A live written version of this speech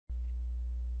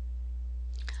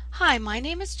Hi, my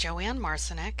name is Joanne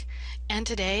Marcinek, and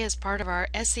today, as part of our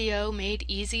SEO Made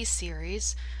Easy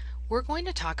series, we're going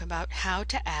to talk about how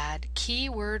to add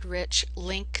keyword-rich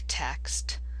link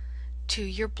text to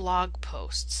your blog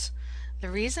posts.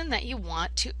 The reason that you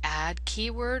want to add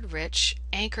keyword-rich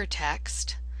anchor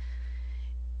text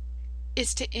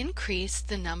is to increase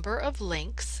the number of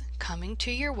links coming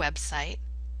to your website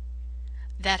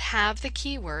that have the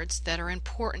keywords that are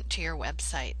important to your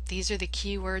website. These are the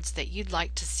keywords that you'd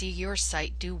like to see your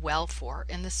site do well for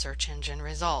in the search engine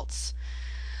results.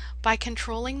 By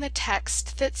controlling the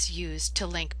text that's used to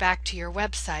link back to your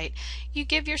website, you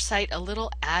give your site a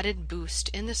little added boost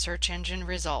in the search engine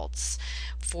results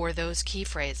for those key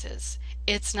phrases.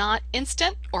 It's not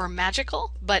instant or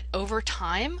magical, but over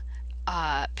time,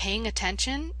 paying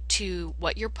attention to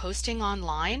what you're posting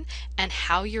online and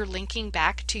how you're linking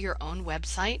back to your own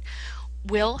website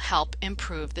will help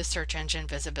improve the search engine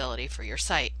visibility for your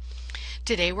site.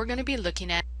 Today we're going to be looking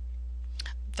at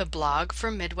the blog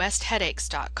from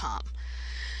MidwestHeadaches.com.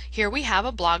 Here we have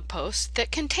a blog post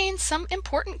that contains some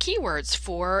important keywords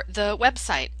for the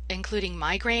website, including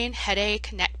migraine,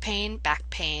 headache, neck pain, back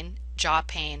pain, jaw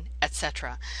pain,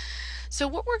 etc. So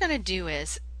what we're going to do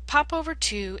is pop over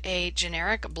to a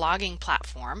generic blogging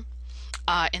platform.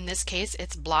 In this case,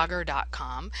 it's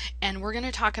blogger.com, and we're going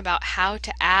to talk about how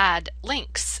to add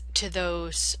links to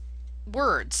those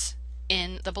words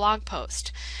in the blog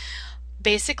post.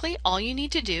 Basically, all you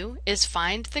need to do is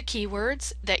find the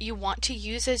keywords that you want to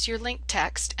use as your link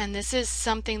text, and this is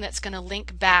something that's going to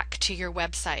link back to your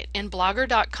website. In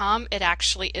blogger.com, it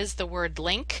actually is the word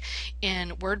link. In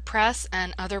WordPress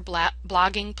and other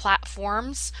blogging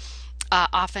platforms,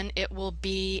 often it will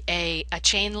be a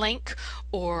chain link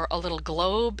or a little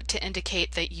globe to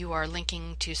indicate that you are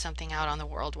linking to something out on the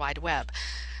World Wide Web.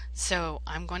 So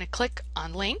I'm going to click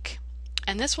on link,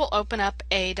 and this will open up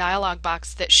a dialog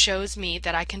box that shows me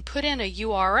that I can put in a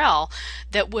URL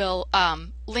that will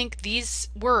link these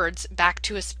words back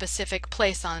to a specific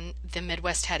place on the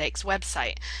Midwest Headaches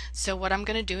website. So what I'm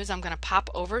going to do is I'm going to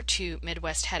pop over to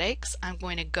Midwest Headaches. I'm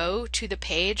going to go to the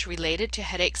page related to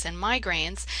headaches and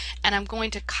migraines, and I'm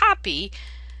going to copy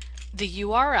the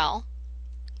URL,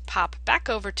 pop back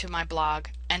over to my blog,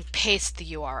 and paste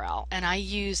the URL. And I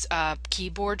use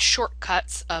keyboard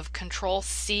shortcuts of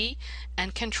Control-C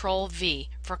and Control-V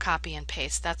for copy and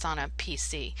paste. That's on a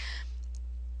PC.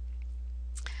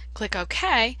 Click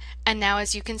OK, and now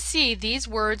as you can see, these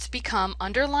words become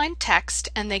underlined text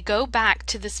and they go back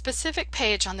to the specific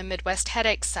page on the Midwest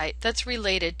Headaches site that's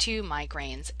related to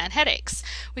migraines and headaches.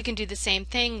 We can do the same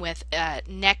thing with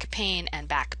neck pain and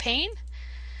back pain.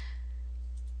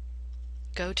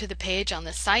 Go to the page on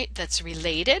the site that's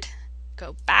related,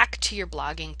 go back to your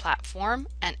blogging platform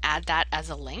and add that as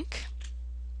a link.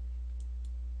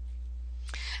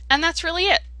 And that's really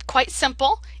it. Quite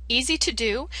simple, easy to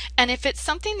do, and if it's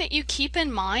something that you keep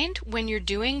in mind when you're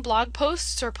doing blog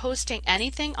posts or posting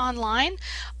anything online,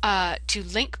 to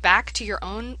link back to your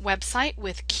own website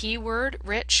with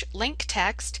keyword-rich link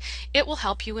text, it will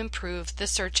help you improve the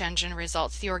search engine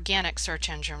results, the organic search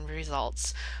engine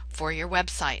results for your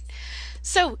website.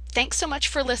 So thanks so much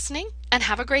for listening and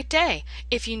have a great day.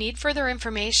 If you need further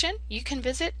information, you can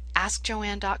visit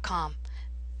AskJoanne.com.